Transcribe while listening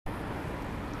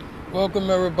Welcome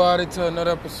everybody to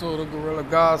another episode of Guerrilla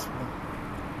Gospel.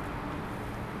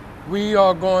 We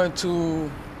are going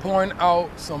to point out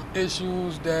some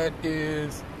issues that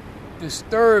is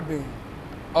disturbing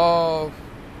of,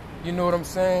 you know what I'm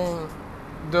saying,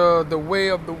 the way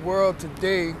of the world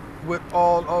today with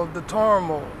all of the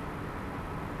turmoil,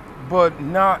 but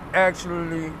not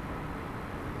actually,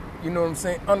 you know what I'm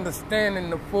saying, understanding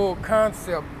the full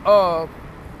concept of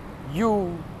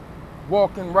you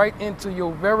walking right into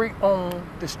your very own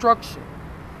destruction.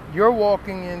 You're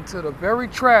walking into the very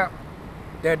trap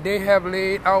that they have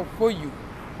laid out for you.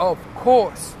 Of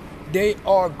course, they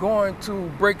are going to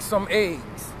break some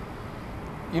eggs,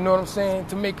 you know what I'm saying,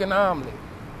 to make an omelet.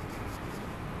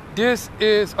 This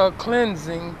is a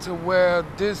cleansing to where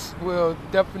this will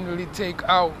definitely take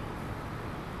out,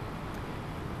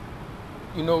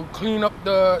 you know, clean up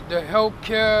the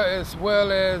healthcare, as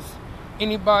well as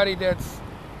anybody that's,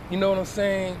 you know what I'm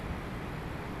saying,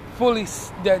 fully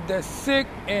that's sick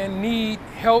and need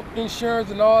health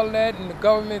insurance and all that, and the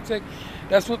government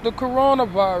that's what the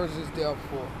coronavirus is there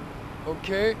for,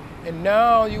 okay? And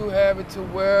now you have it to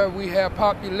where we have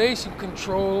population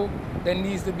control that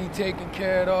needs to be taken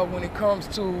care of when it comes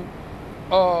to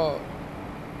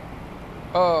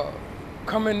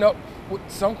coming up with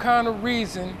some kind of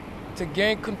reason to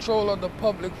gain control of the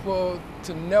public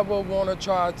to never want to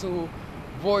try to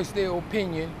voice their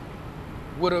opinion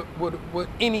with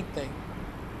anything.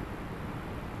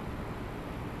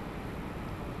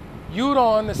 You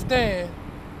don't understand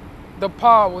the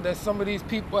power that some of these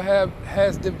people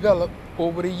has developed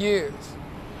over the years.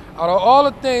 Out of all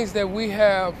the things that we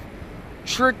have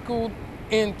trickled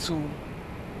into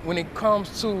when it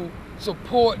comes to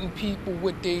supporting people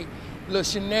with their little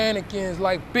shenanigans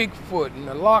like Bigfoot and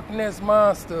the Loch Ness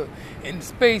Monster and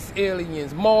space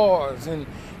aliens, Mars, and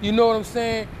you know what I'm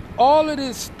saying? All of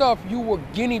this stuff you were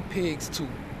guinea pigs to,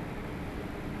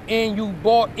 and you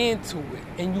bought into it,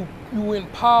 and you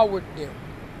empowered them.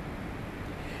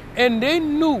 And they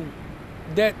knew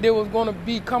that there was going to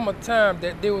become a time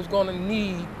that they was going to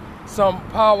need some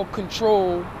power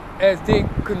control as they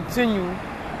continue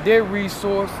their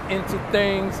resource into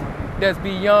things that's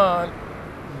beyond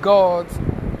God's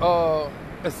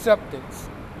acceptance.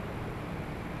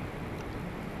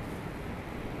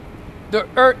 The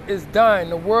earth is dying.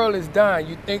 The world is dying.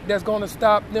 You think that's going to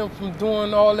stop them from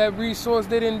doing all that resource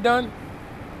they done done?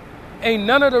 Ain't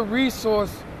none of the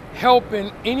resource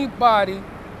helping anybody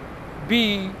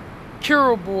be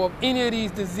curable of any of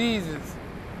these diseases.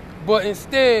 But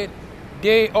instead,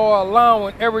 they are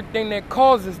allowing everything that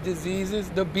causes diseases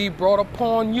to be brought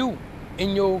upon you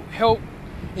in your health,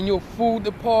 in your food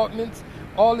departments,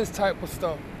 all this type of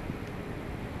stuff.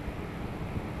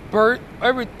 Birth,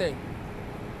 everything.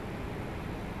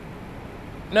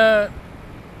 Now,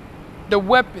 the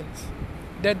weapons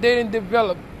that they didn't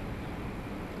develop,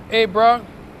 hey, bro,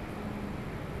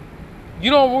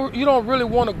 you don't really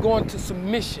want to go into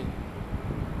submission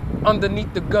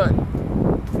underneath the gun.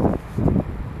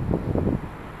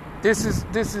 This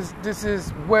is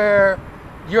where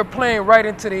you're playing right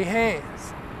into their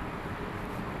hands.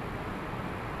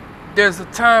 There's a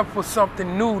time for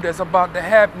something new that's about to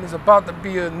happen. It's about to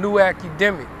be a new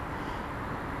academic.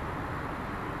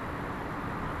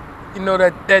 You know,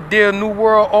 that dear New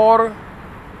World Order.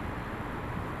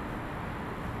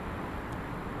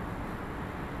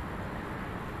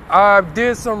 I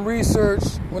did some research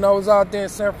when I was out there in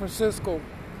San Francisco,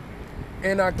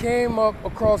 and I came up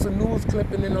across a news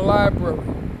clipping in the library.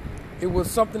 It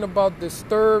was something about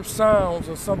disturbed sounds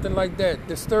or something like that,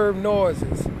 disturbed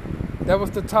noises. That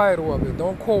was the title of it.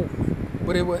 Don't quote me.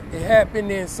 But it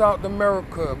happened in South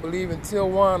America, I believe in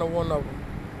Tijuana, one of them.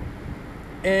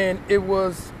 And it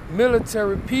was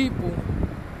military people,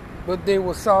 but they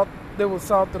were south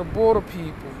of the border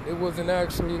people. It wasn't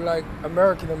actually like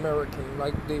American,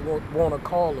 like they want to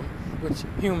call them, which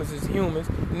humans is humans,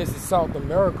 and this is South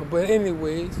America. But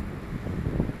anyways,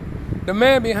 the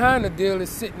man behind the deal is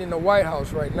sitting in the White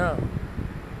House right now.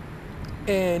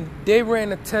 And they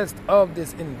ran a test of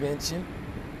this invention,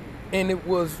 and it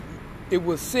was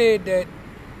said that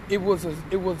it was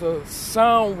a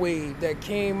sound wave that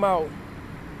came out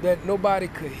that nobody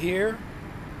could hear,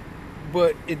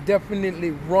 but it definitely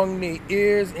wrung their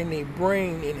ears and their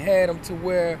brain and had them to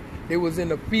where they was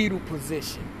in a fetal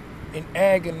position, in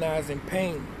agonizing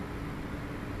pain,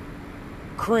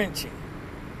 cringing,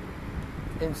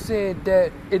 and said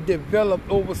that it developed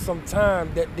over some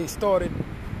time that they started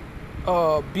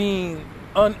being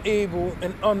unable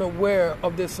and unaware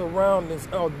of their surroundings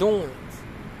or doings.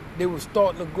 They were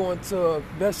starting to go into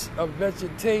a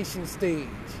vegetation stage.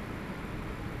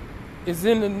 It's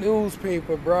in the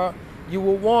newspaper, bro. you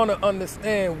will want to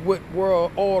understand what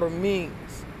world order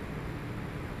means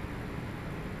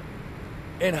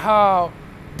and how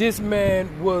this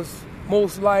man was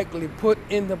most likely put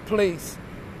into place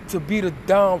to be the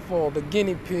downfall, the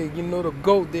guinea pig, the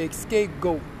goat, the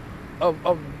scapegoat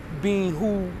of being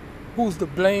who's to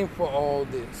blame for all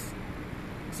this.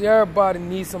 See, everybody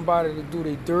needs somebody to do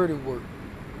their dirty work.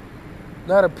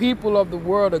 Now, the people of the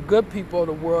world, the good people of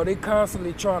the world, they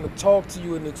constantly trying to talk to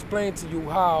you and explain to you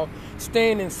how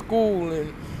staying in school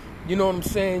and,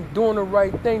 doing the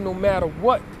right thing no matter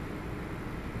what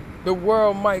the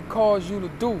world might cause you to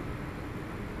do.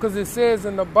 Because it says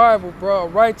in the Bible, bro, a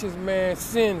righteous man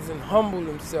sins and humbles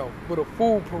himself, but a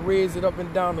fool parades it up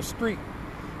and down the street.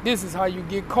 This is how you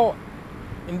get caught.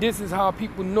 And this is how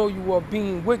people know you are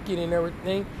being wicked and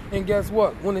everything. And guess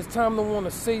what? When it's time to want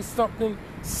to say something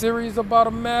serious about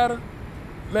a matter,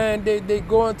 man, they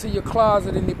go into your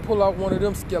closet and they pull out one of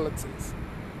them skeletons.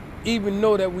 Even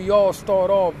know that we all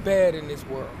start off bad in this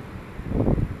world.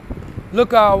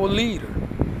 Look at our leader.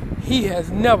 He has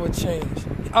never changed.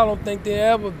 I don't think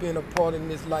there ever been a part in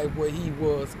this life where he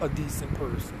was a decent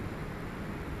person.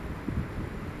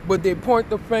 But they point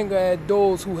the finger at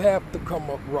those who have to come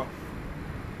up rough,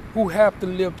 who have to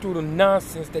live through the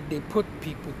nonsense that they put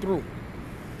people through.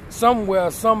 Somewhere,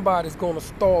 somebody's going to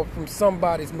start from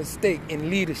somebody's mistake in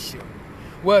leadership.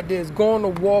 Where there's going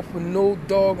to war for no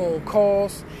doggone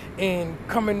cause and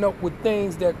coming up with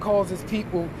things that causes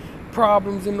people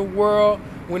problems in the world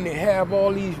when they have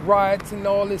all these riots and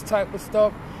all this type of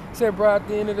stuff. Said, bro, at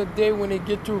the end of the day, when they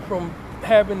get through from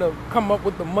having to come up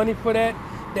with the money for that,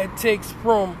 that takes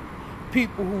from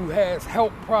people who has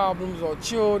health problems or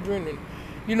children and,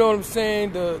 you know what I'm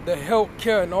saying, the health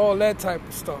care and all that type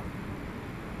of stuff.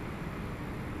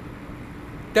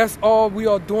 That's all we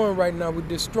are doing right now. We're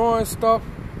destroying stuff,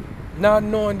 not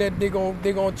knowing that they're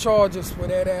gonna charge us for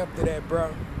that after that,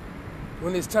 bro.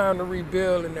 When it's time to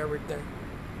rebuild and everything.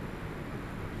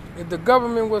 If the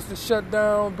government was to shut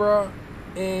down, bro,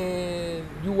 and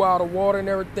you out of water and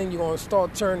everything, you're gonna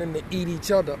start turning to eat each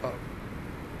other up.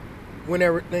 When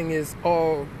everything is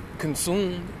all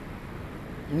consumed,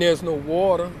 and there's no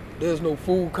water, there's no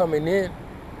food coming in.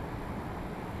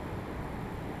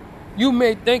 You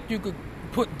may think you could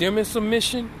put them in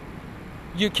submission.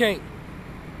 You can't.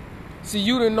 See,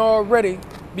 you done already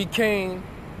became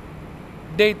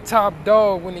they top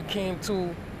dog when it came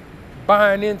to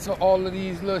buying into all of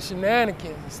these little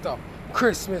shenanigans and stuff.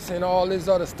 Christmas and all this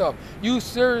other stuff. You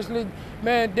seriously,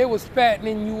 man, they was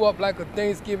fattening you up like a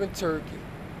Thanksgiving turkey.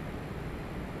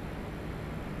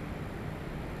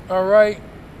 All right?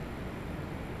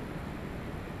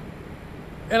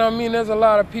 And I mean, there's a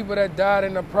lot of people that died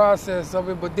in the process of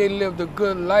it, but they lived a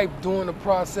good life during the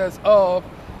process of,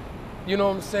 you know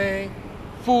what I'm saying,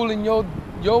 fooling your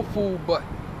fool butt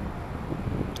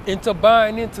into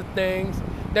buying into things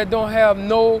that don't have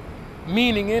no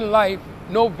meaning in life,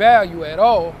 no value at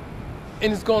all,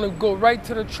 and it's going to go right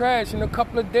to the trash in a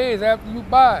couple of days after you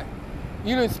buy it.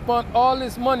 You done spent all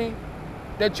this money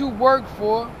that you worked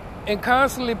for and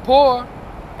constantly pour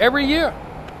every year.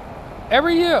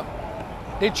 Every year.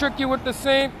 They trick you with the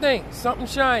same thing, something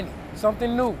shiny,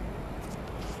 something new.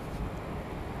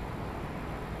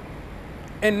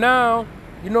 And now,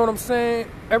 you know what I'm saying?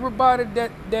 Everybody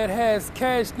that has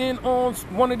cashed in on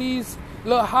one of these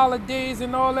little holidays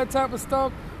and all that type of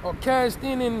stuff, or cashed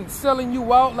in and selling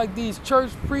you out like these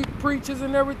church preachers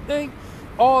and everything,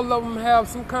 all of them have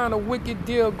some kind of wicked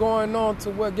deal going on to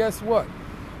where, guess what?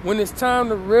 When it's time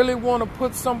to really want to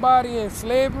put somebody in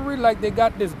slavery, like they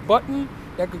got this button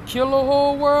that could kill the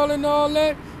whole world and all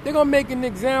that, they're going to make an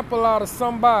example out of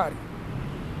somebody.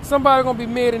 Somebody going to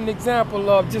be made an example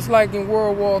of, just like in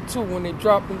World War II when they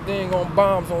dropped them dang on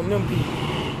bombs on them people.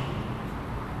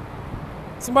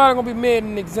 Somebody going to be made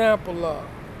an example of.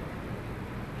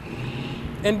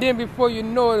 And then before you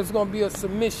know it, it's going to be a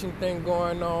submission thing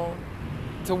going on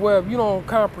to where if you don't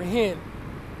comprehend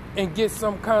and get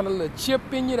some kind of little chip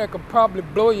in you that could probably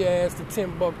blow your ass to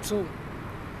 $10 too.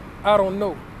 I don't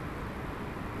know.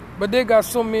 But they got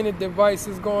so many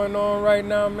devices going on right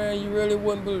now, man, you really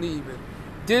wouldn't believe it.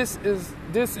 This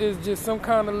is just some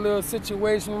kind of little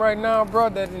situation right now, bro,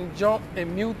 that done jumped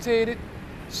and mutated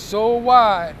so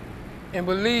wide. And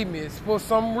believe me, it's for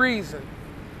some reason.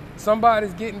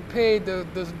 Somebody's getting paid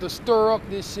to stir up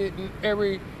this shit in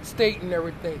every state and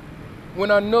everything. When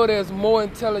I know there's more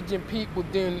intelligent people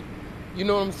than, you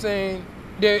know what I'm saying,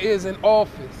 there is in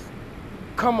office.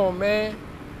 Come on, man.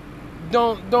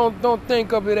 Don't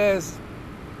think of it as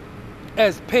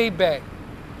payback.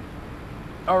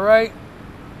 All right?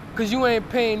 Because you ain't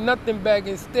paying nothing back.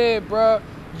 Instead, bro,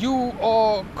 you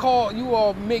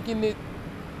are making it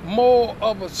more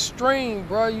of a strain,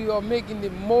 bro. You are making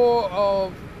it more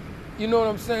of, you know what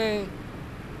I'm saying,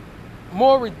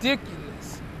 more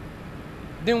ridiculous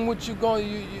than what you're going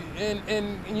to,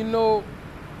 and you know,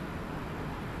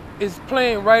 it's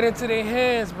playing right into their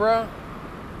hands, bro.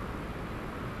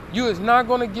 You is not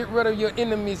going to get rid of your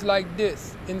enemies like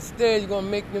this. Instead, you're going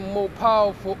to make them more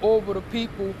powerful over the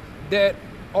people that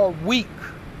are weak.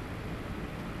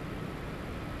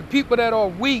 The people that are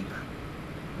weak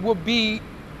will be,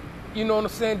 you know what I'm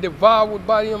saying, devoured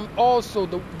by them also.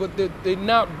 But they're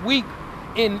not weak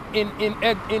in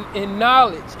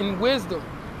knowledge, in wisdom.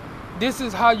 This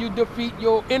is how you defeat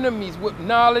your enemies, with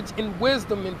knowledge and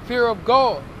wisdom and fear of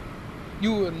God.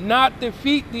 You will not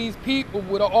defeat these people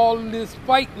with all this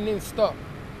fighting and stuff.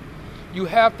 You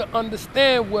have to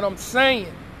understand what I'm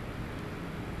saying.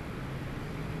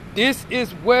 This is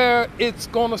where it's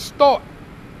going to start.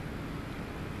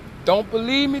 Don't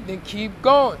believe me? Then keep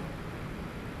going.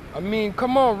 I mean,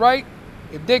 come on, right?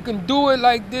 If they can do it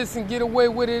like this and get away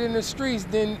with it in the streets,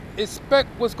 then expect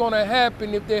what's going to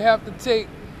happen if they have to take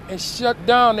and shut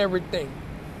down everything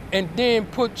and then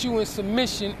put you in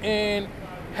submission and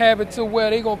have it to where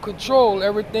they're going to control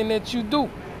everything that you do.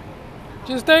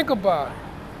 Just think about it.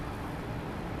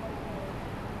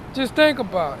 Just think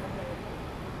about it.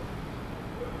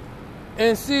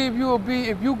 And see if you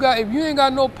ain't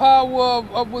got no power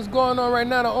of what's going on right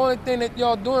now. The only thing that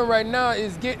y'all doing right now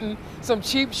is getting some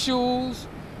cheap shoes,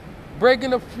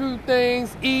 breaking a few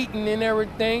things, eating and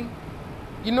everything.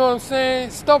 You know what I'm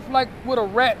saying? Stuff like what a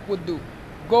rat would do.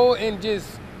 Go and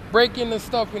just break into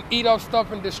stuff and eat up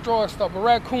stuff and destroy stuff. A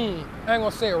raccoon. I ain't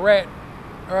gonna say a rat.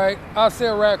 Alright? I'll say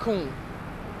a raccoon.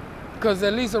 Because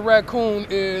at least a raccoon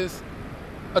is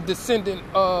a descendant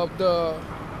of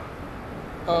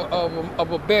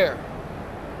of a bear.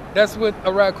 That's what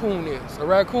a raccoon is. A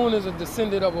raccoon is a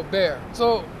descendant of a bear.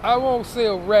 So I won't say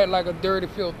a rat like a dirty,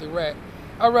 filthy rat.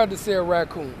 I'd rather say a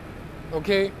raccoon.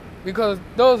 Okay? Because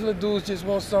those little dudes just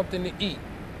want something to eat.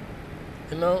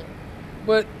 You know?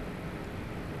 But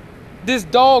this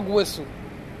dog whistle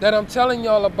that I'm telling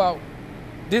y'all about,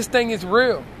 this thing is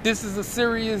real. This is a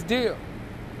serious deal.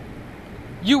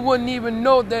 You wouldn't even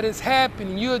know that it's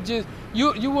happening. You'll just,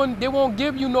 you wouldn't, they won't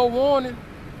give you no warning.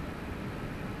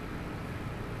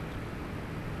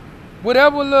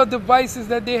 Whatever little devices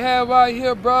that they have out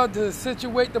here, bro, to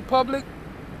situate the public,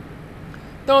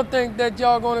 don't think that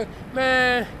y'all gonna,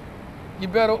 man, you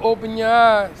better open your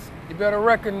eyes. You better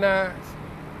recognize.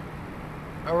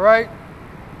 All right?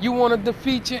 You want to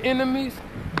defeat your enemies?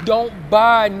 Don't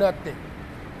buy nothing.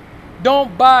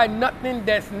 Don't buy nothing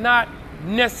that's not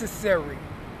necessary.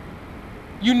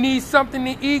 You need something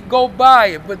to eat, go buy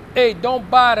it. But hey, don't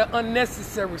buy the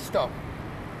unnecessary stuff.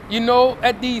 You know,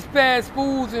 at these fast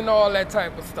foods and all that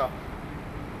type of stuff.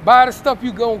 Buy the stuff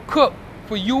you gonna cook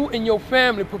for you and your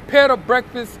family. Prepare the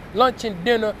breakfast, lunch, and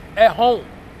dinner at home.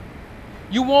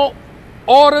 You want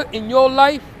order in your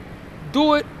life?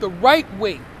 Do it the right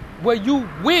way, where you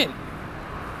win.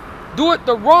 Do it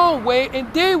the wrong way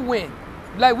and they win.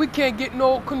 Like we can't get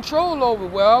no control over.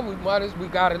 Well, we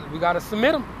gotta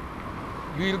submit them.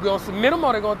 You either gonna submit them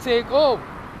or they're gonna take over.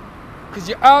 Cause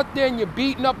you're out there and you're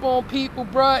beating up on people,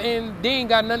 bruh, and they ain't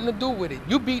got nothing to do with it.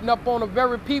 You beating up on the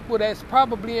very people that's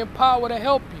probably in power to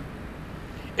help you.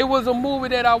 It was a movie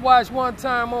that I watched one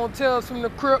time on Tales from the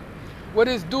Crypt, where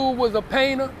this dude was a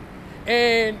painter,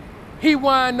 and he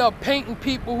wound up painting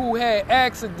people who had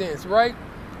accidents, right?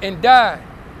 And died,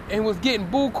 and was getting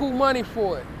buku money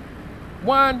for it.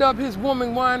 His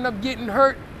woman wound up getting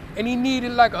hurt, and he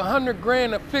needed like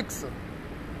 $100,000 to fix her.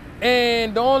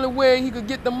 And the only way he could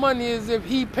get the money is if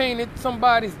he painted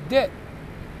somebody's debt.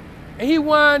 And he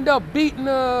wound up beating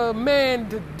a man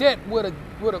to death with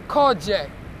a car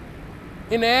jack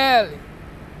in the alley.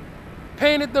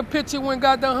 Painted the picture, when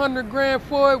got the $100,000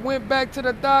 for it, went back to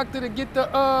the doctor to get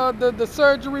the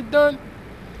surgery done.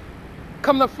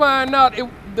 Come to find out,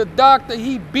 the doctor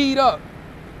he beat up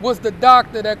was the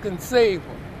doctor that can save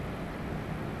him.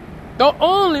 The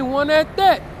only one at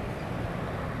that.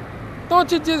 Don't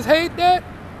you just hate that?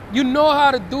 You know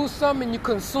how to do something and you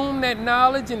consume that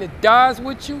knowledge and it dies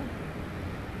with you?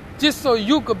 Just so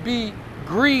you could be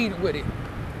greed with it.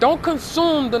 Don't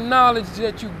consume the knowledge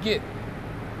that you get.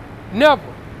 Never.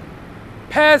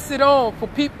 Pass it on for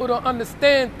people to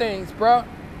understand things, bro.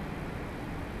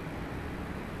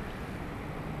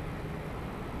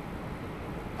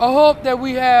 I hope that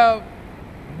we have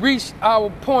reached our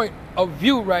point of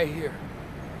view right here.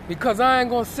 Because I ain't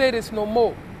gonna say this no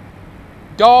more.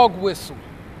 Dog whistle,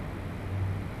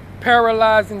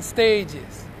 paralyzing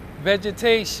stages,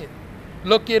 vegetation.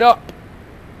 Look it up.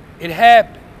 It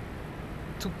happened.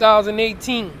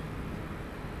 2018.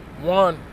 One.